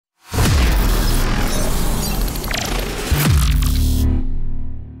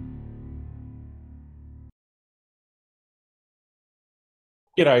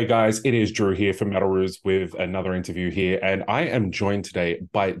G'day, guys. It is Drew here from Metal Ruse with another interview here, and I am joined today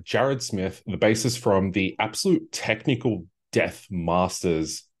by Jared Smith, the bassist from the absolute technical death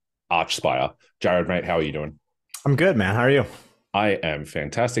masters Archspire. Jared, mate, how are you doing? I'm good, man. How are you? I am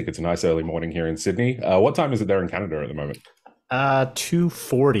fantastic. It's a nice early morning here in Sydney. What time is it there in Canada at the moment?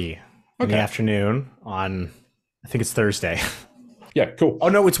 2:40 in the Okay. afternoon on, I think it's Thursday. Yeah, cool. Oh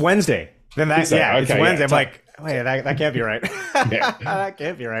no, it's Wednesday. Then that, Wednesday. yeah, it's Okay, yeah. Wednesday. I'm like, wait, that can't be right. Yeah. That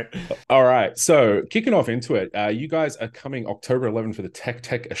can't be right. All right. So kicking off into it, you guys are coming October 11 for the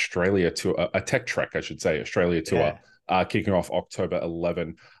Tech Australia tour, a Tech Trek, I should say, Australia tour, Yeah, kicking off October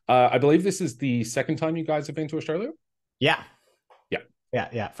 11. I believe this is the second time you guys have been to Australia. yeah, Yeah.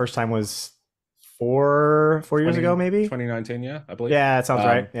 yeah. First time was four years ago, 20 maybe. 2019. Yeah, I believe. Yeah, it sounds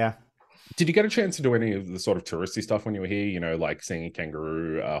right. Um, Yeah, did you get a chance to do any of the sort of touristy stuff when you were here? Like seeing a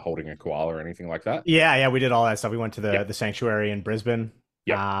kangaroo, holding a koala, or anything like that? yeah. We did all that stuff. We went to Yeah. the sanctuary in Brisbane.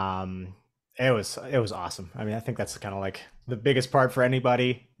 Yep. Um, it was awesome. I mean, I think that's kind of like the biggest part for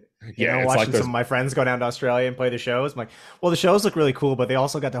anybody. Yeah. It's like Watching some those. of my friends go down to Australia and play the shows. I'm like, well, the shows look really cool, but they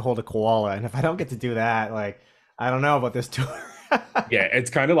also got to hold a koala. And if I don't get to do that, like, I don't know about this tour. Yeah, it's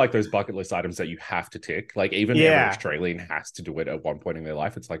kind of like those bucket list items that you have to tick. Like even every Yeah. Australian has to do it at one point in their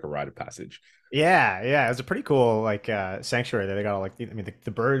life. It's like a rite of passage. Yeah. It was a pretty cool, like, sanctuary there. They got all, like, I mean,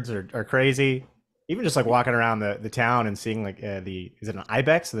 the birds are crazy. Even just like walking around the town and seeing like is it an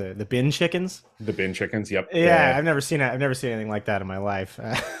ibex, the bin chickens? The bin chickens, yep. Yeah, I've never seen anything like that in my life.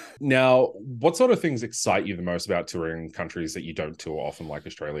 Now, what sort of things excite you the most about touring countries that you don't tour often, like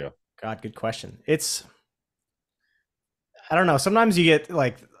Australia? God, good question. I don't know. Sometimes you get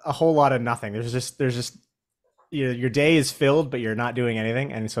like a whole lot of nothing. There's just your day is filled, but you're not doing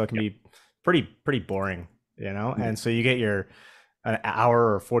anything, and so it can Yep. be pretty boring, you know. Mm. And so you get your an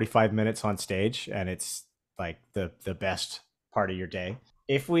hour or 45 minutes on stage, and it's like the best part of your day.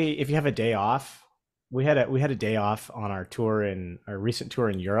 If you have a day off, we had a day off on our recent tour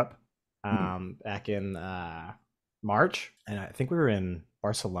in Europe, Mm. back in March, and I think we were in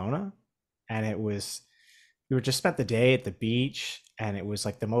Barcelona, and we were just spent the day at the beach, and it was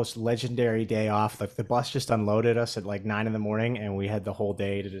like the most legendary day off. Like the bus just unloaded us at like 9 in the morning, and we had the whole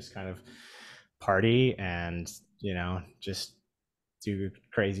day to just kind of party and just do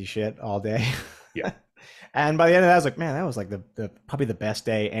crazy shit all day. Yeah. And by the end of that, I was like, man, that was like the probably the best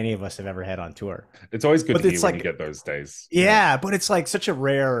day any of us have ever had on tour. It's always good to But hear it's when you like, get those days. yeah, but it's like such a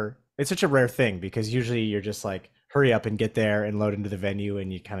rare thing because usually you're just like hurry up and get there and load into the venue,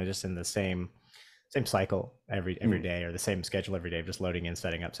 and you kind of just in the same cycle every Mm. day, or the same schedule every day, just loading in,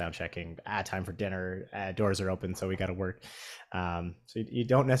 setting up, sound checking, time for dinner, doors are open, so we got to work. So you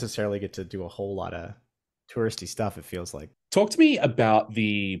don't necessarily get to do a whole lot of touristy stuff, it feels like. Talk to me about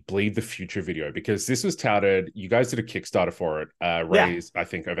the Bleed the Future video because this was touted. You guys did a Kickstarter for it, Yeah. raised, I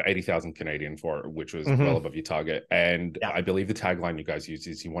think, over 80,000 Canadian for it, which was well Hmm. above your target. And Yeah. I believe the tagline you guys used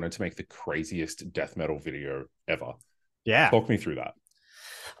is you wanted to make the craziest death metal video ever. Yeah. Talk me through that.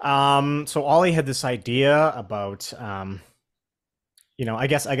 So Ollie had this idea about, I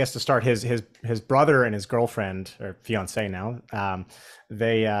guess to start, his brother and his girlfriend, or fiance now,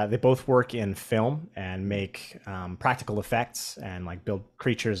 they both work in film and make practical effects and like build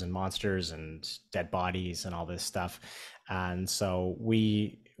creatures and monsters and dead bodies and all this stuff. And so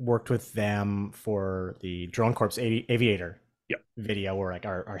we worked with them for the Drone Corps Aviator Yeah. video, where like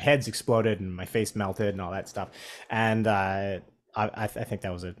our heads exploded and my face melted and all that stuff. And I think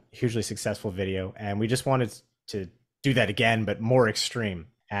that was a hugely successful video, and we just wanted to do that again, but more extreme.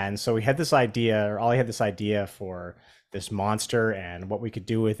 And so we had this idea, or Ollie had this idea for this monster and what we could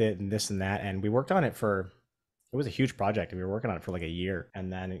do with it and this and that. And we worked on it it was a huge project. We were working on it for like a year.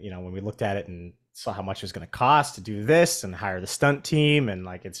 And then, when we looked at it and saw how much it was going to cost to do this and hire the stunt team, and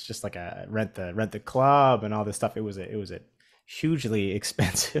like, it's just like a rent the club and all this stuff. It was a hugely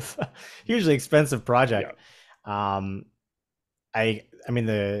expensive, hugely expensive Yeah. project. Um, I mean,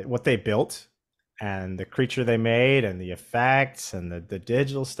 the what they built and the creature they made and the effects and the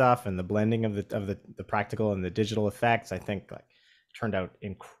digital stuff and the blending of the practical and the digital effects, I think, like, turned out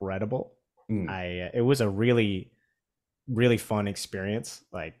incredible. Mm. I It was a really fun experience.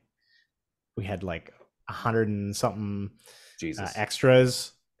 Like, we had like 100 and something Jesus.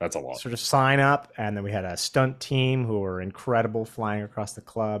 extras That's a lot. sort of sign up, and then we had a stunt team who were incredible, flying across the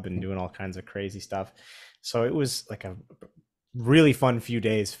club and doing all kinds of crazy stuff. So it was like a really fun few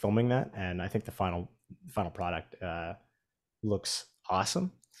days filming that, and I think the final product looks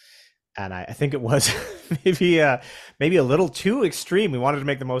awesome. And I think it was maybe a little too extreme. We wanted to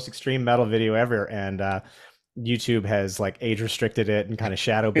make the most extreme metal video ever, and YouTube has like age restricted it and kind of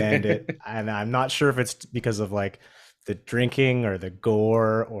shadow banned it. And I'm not sure if it's because of like the drinking or the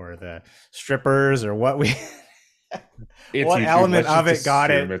gore or the strippers or what we It's what YouTube. element Let's of just it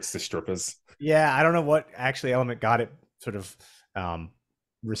got assume it. it's the strippers. Yeah, I don't know what actually element got it sort of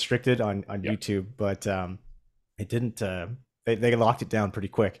restricted on Yeah. YouTube, but it didn't. They locked it down pretty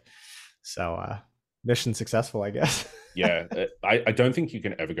quick. So mission successful, I guess. Yeah, I don't think you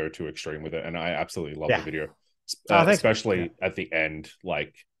can ever go too extreme with it, and I absolutely love the Yeah. video, Oh, thanks, man. Yeah. especially at the end.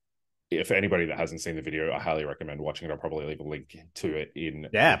 Like, if anybody that hasn't seen the video, I highly recommend watching it. I'll probably leave a link to it in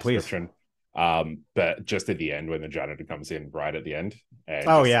Yeah, the please. description. But just at the end, when the janitor comes in right at the end and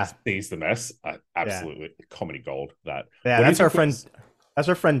Oh just yeah. sees the mess, Yeah. absolutely comedy gold. That. Yeah, What do you that's our think friend. was? That's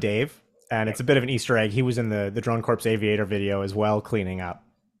our friend Dave, and Yeah. it's a bit of an Easter egg. He was in the Drone Corps Aviator video as well, cleaning up.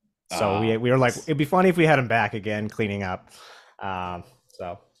 So we were like, Nice. it'd be funny if we had him back again, cleaning up.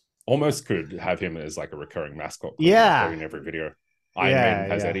 So Almost could have him as like a recurring mascot cleaning up yeah, in every video. Iron yeah,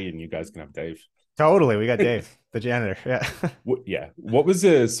 Maiden has yeah, Eddie, and you guys can have Dave. totally. We got Dave, the janitor. Yeah. Yeah. What was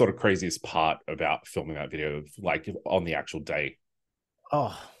the sort of craziest part about filming that video, like on the actual day?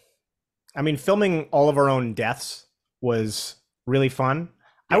 Oh, I mean, filming all of our own deaths was really fun.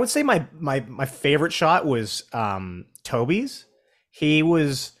 I Yep. would say my favorite shot was Toby's. He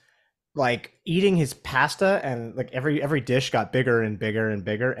was like eating his pasta, and like every dish got bigger and bigger and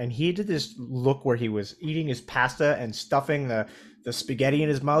bigger, and he did this look where he was eating his pasta and stuffing the spaghetti in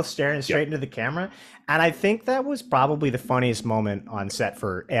his mouth, staring straight Yep. into the camera. And I think that was probably the funniest moment on set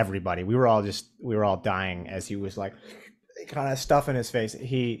for everybody. We were all dying as he was like kind of stuffing his face.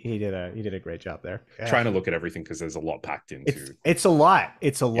 He did a great job there. Yeah. Trying to look at everything because there's a lot packed into. It's a lot.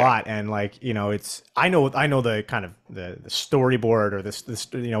 It's a Yeah. lot, and like it's. I know the kind of the storyboard or this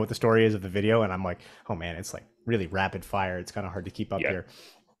what the story is of the video, and I'm like, oh man, it's like really rapid fire. It's kind of hard to keep up Yeah. here.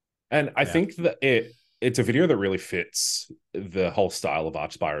 And I Yeah. think that it's a video that really fits the whole style of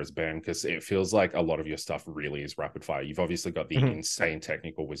Archspire as a band, because it feels like a lot of your stuff really is rapid fire. You've obviously got the Mhm. insane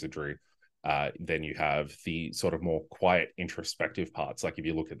technical wizardry. Then you have the sort of more quiet, introspective parts. Like if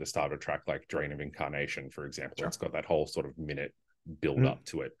you look at the starter track, like Drain of Incarnation, for example, Sure. it's got that whole sort of minute build Mhm. up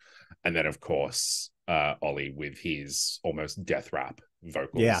to it. And then, of course, Ollie with his almost death rap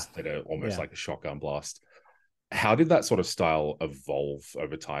vocals Yeah. that are almost Yeah. like a shotgun blast. How did that sort of style evolve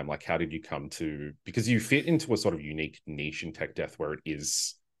over time? Like, how did you come to, because you fit into a sort of unique niche in tech death where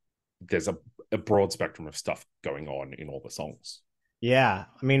there's a broad spectrum of stuff going on in all the songs. Yeah,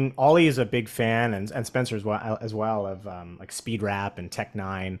 I mean, Ollie is a big fan, and Spencer as well of like speed rap and Tech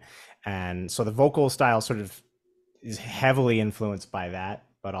Nine, and so the vocal style sort of is heavily influenced by that.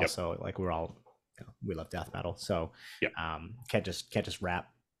 But Yep. also, like we're all, we love death metal, so Yep. can't just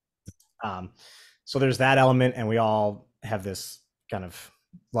rap. So there's that element, and we all have this kind of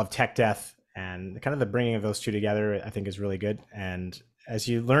love tech death, and kind of the bringing of those two together, I think, is really good. And as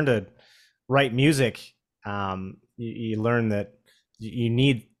you learn to write music, you learn that you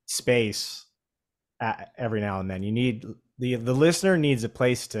need space every now and then. You need the listener needs a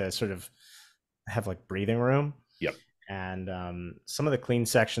place to sort of have like breathing room. Yep. And some of the clean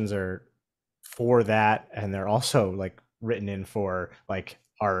sections are for that, and they're also like written in for like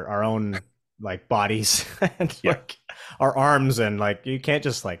our own like bodies and Yeah. like our arms, and like you can't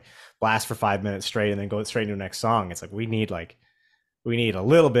just like blast for 5 minutes straight and then go straight into the next song. It's like we need a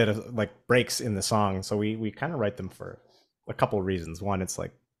little bit of like breaks in the song, so we kind of write them for a couple of reasons. One, it's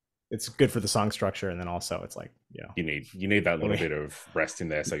like it's good for the song structure, and then also it's like you need that little bit of rest in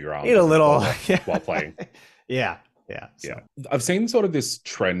there so your arm need a little while playing. Yeah. So. Yeah, I've seen sort of this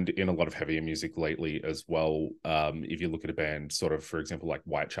trend in a lot of heavier music lately as well. If you look at a band, sort of, for example, like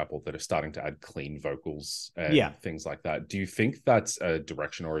Whitechapel, that are starting to add clean vocals and things like that. Do you think that's a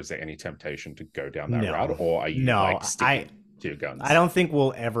direction, or is there any temptation to go down that route, or are you like sticking to your guns? I don't think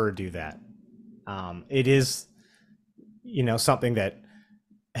we'll ever do that. It is, something that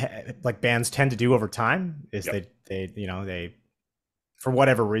like bands tend to do over time. Is they for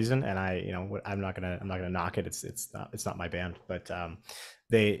whatever reason, and I'm not gonna knock it. It's not my band, but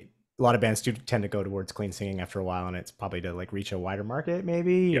a lot of bands do tend to go towards clean singing after a while, and it's probably to like reach a wider market,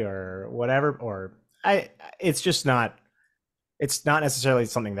 maybe, or whatever. Or it's just not. It's not necessarily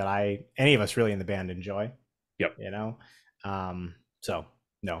something that any of us really in the band enjoy. Yep. So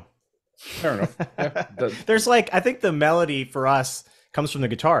no. Fair enough. Yeah, There's like, I think the melody for us comes from the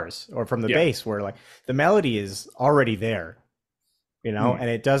guitars or from the bass, where like the melody is already there,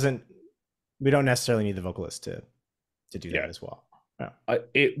 and we don't necessarily need the vocalist to do that as well. Yeah.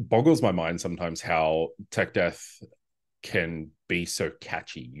 It boggles my mind sometimes how tech death can be so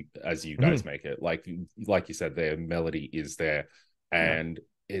catchy as you guys make it. Like you said, their melody is there, and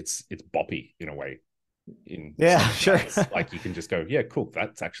it's boppy in a way. in Yeah, some sure. regards. Like you can just go, yeah, cool.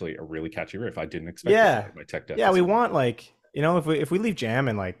 That's actually a really catchy riff. I didn't expect it Yeah. out of my tech death Yeah, we assignment. want like, you know, if we leave jam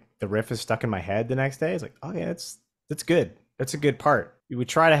and like the riff is stuck in my head the next day, it's like, oh yeah, that's good. That's a good part. We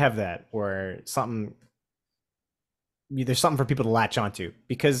try to have that where something there's something for people to latch onto,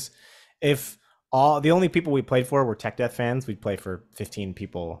 because if all the only people we played for were tech death fans, we'd play for 15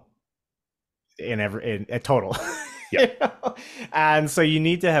 people in a total. Yeah. You know? And so you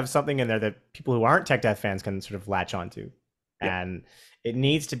need to have something in there that people who aren't tech death fans can sort of latch onto, Yeah. and it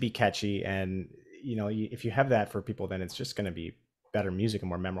needs to be catchy. And if you have that for people, then it's just going to be better music and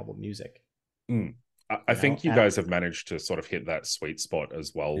more memorable music. Mm. I think you And guys have managed to sort of hit that sweet spot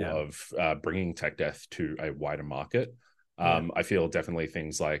as well yeah, of bringing tech death to a wider market. yeah, I feel definitely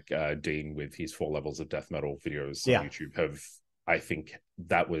things like Dean with his 4 levels of death metal videos on yeah, YouTube have, I think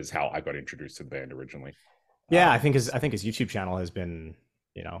that was how I got introduced to the band originally. yeah. I think his YouTube channel has been,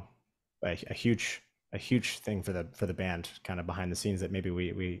 you know, a huge thing for the band, kind of behind the scenes, that maybe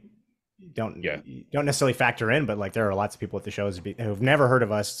we don't Yeah. don't necessarily factor in. But like, there are lots of people at the shows who've never heard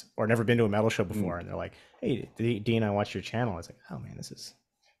of us or never been to a metal show Mm. before, and they're like, "Hey, Dean, I watched your channel." I was like, "Oh man, this is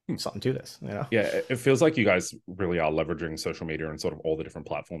something to this," you know? Yeah, it feels like you guys really are leveraging social media and sort of all the different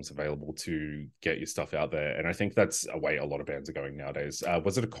platforms available to get your stuff out there. And I think that's a way a lot of bands are going nowadays.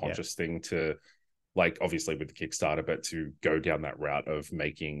 Was it a Yeah. conscious thing to, like, obviously with the Kickstarter, but to go down that route of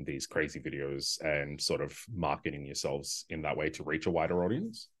making these crazy videos and sort of marketing yourselves in that way to reach a wider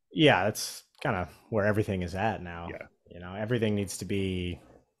audience? Yeah, that's kind of where everything is at now. Yeah. Everything needs to be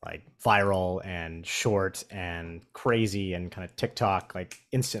like viral and short and crazy and kind of TikTok, like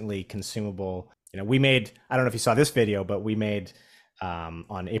instantly consumable. We made, I don't know if you saw this video, but we made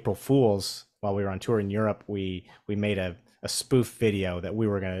on April Fools, while we were on tour in Europe, we made a spoof video that we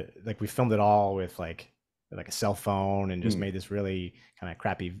were gonna, like, we filmed it all with like a cell phone, and just made this really kind of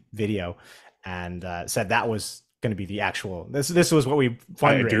crappy video, and said that was going to be the actual, this was what we I do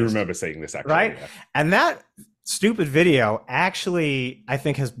fundraised, remember seeing this actually. right? Yeah. And that stupid video actually, I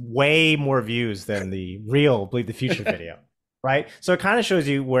think, has way more views than the real Bleed the Future video, right? So it kind of shows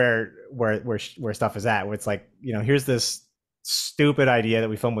you where stuff is at, where it's like, here's this stupid idea that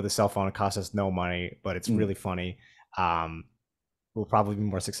we filmed with a cell phone. It cost us no money, but it's really funny. Will probably be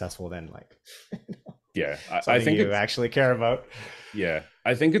more successful than like Yeah, I something think you it's actually care about. yeah,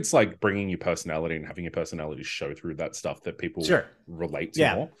 I think it's like bringing your personality and having your personality show through that stuff that people Sure. relate to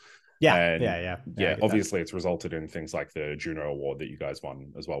Yeah. more. Yeah. And Yeah. I get that. obviously it's resulted in things like the Juno Award that you guys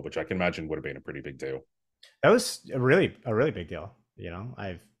won as well, which I can imagine would have been a pretty big deal. That was a really big deal.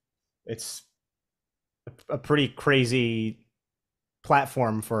 It's a pretty crazy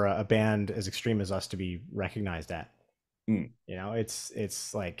platform for a band as extreme as us to be recognized at.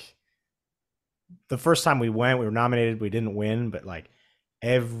 It's like the first time we went, we were nominated, we didn't win, but like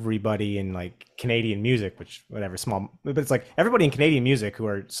everybody in like Canadian music, which whatever, small, but it's like everybody in Canadian music who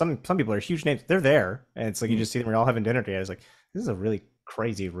are some people are huge names, they're there, and it's like you just see them, we're all having dinner together. It's like, this is a really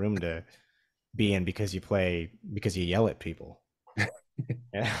crazy room to be in because you yell at people.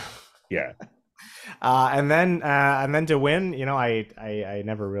 Yeah. Yeah. And then to win, I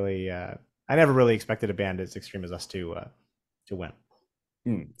never really expected a band as extreme as us to win.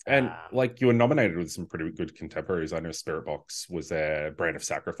 And like you were nominated with some pretty good contemporaries. I know Spirit Box was there, Brand of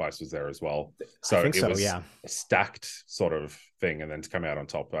Sacrifice was there as well. So I think it was yeah. a stacked sort of thing, and then to come out on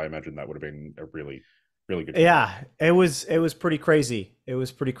top, I imagine that would have been a really, really good. Yeah, it was pretty crazy. It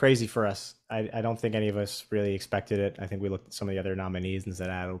was pretty crazy for us. I don't think any of us really expected it. I think we looked at some of the other nominees and said,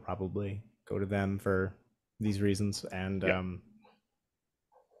 it'll probably go to them for these reasons. And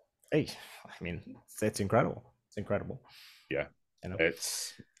hey, I mean, it's incredible. It's incredible. Yeah.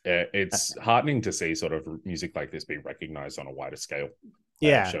 It's heartening to see sort of music like this being recognized on a wider scale.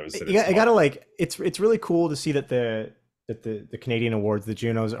 Yeah, shows that I gotta like, it's really cool to see that the Canadian awards, the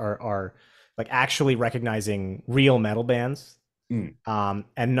Junos, are like actually recognizing real metal bands, and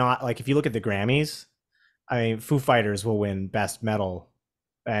not like, if you look at the Grammys, I mean, Foo Fighters will win Best Metal,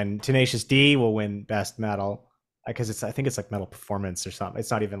 and Tenacious D will win Best Metal, because I think it's like Metal Performance or something. It's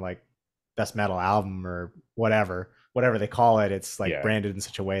not even like Best Metal Album or whatever they call it. It's like branded in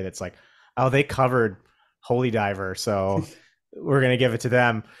such a way that's like, oh, they covered Holy Diver, so we're gonna give it to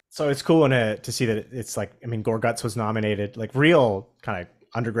them. So it's cool to see that it's like, I mean, Gorguts was nominated, like real kind of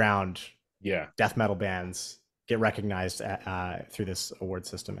underground death metal bands get recognized through this award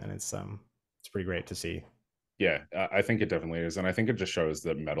system, and it's pretty great to see. Yeah, I think it definitely is, and I think it just shows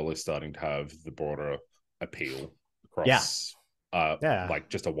that metal is starting to have the broader appeal across like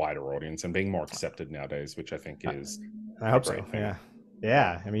just a wider audience and being more accepted nowadays, which I think is I hope so.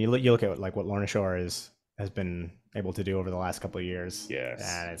 Yeah. I mean, you look at what Lorna Shore has been able to do over the last couple of years. Yes.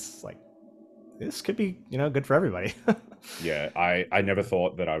 And it's like, this could be, good for everybody. Yeah, I never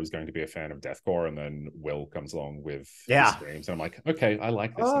thought that I was going to be a fan of deathcore, and then Will comes along with his Yeah. screams, and I'm like, okay, I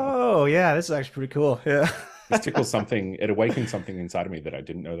like this now. Oh, yeah, this is actually pretty cool. Yeah. This tickles something. It awakened something inside of me that I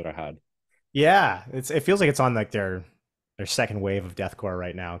didn't know that I had. Yeah, it feels like it's on like their second wave of deathcore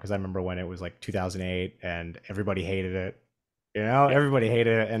right now, because I remember when it was like 2008 and everybody hated it. Yeah, Everybody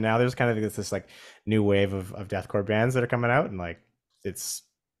hated it, and now there's kind of this like new wave of deathcore bands that are coming out, and like it's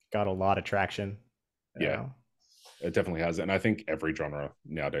got a lot of traction. You yeah, know? it definitely has, and I think every genre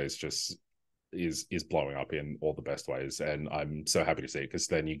nowadays just is blowing up in all the best ways, and I'm so happy to see it because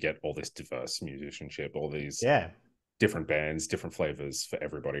then you get all this diverse musicianship, all these Yeah, different bands, different flavors for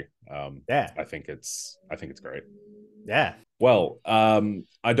everybody. yeah, I think it's great. yeah. Well,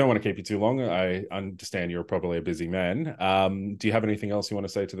 I don't want to keep you too long. I understand you're probably a busy man. Do you have anything else you want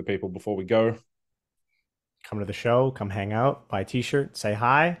to say to the people before we go? Come to the show, come hang out, buy a t-shirt, say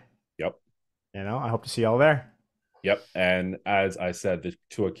hi. Yep. I hope to see y'all there. Yep. And as I said, the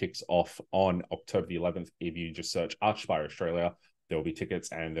tour kicks off on October the 11th. If you just search Archspire Australia, there will be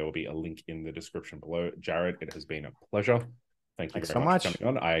tickets and there will be a link in the description below. Jared, it has been a pleasure. Thank you Thanks very so much for much.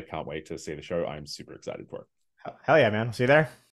 coming on. I can't wait to see the show. I'm super excited for it. Hell yeah, man. See you there.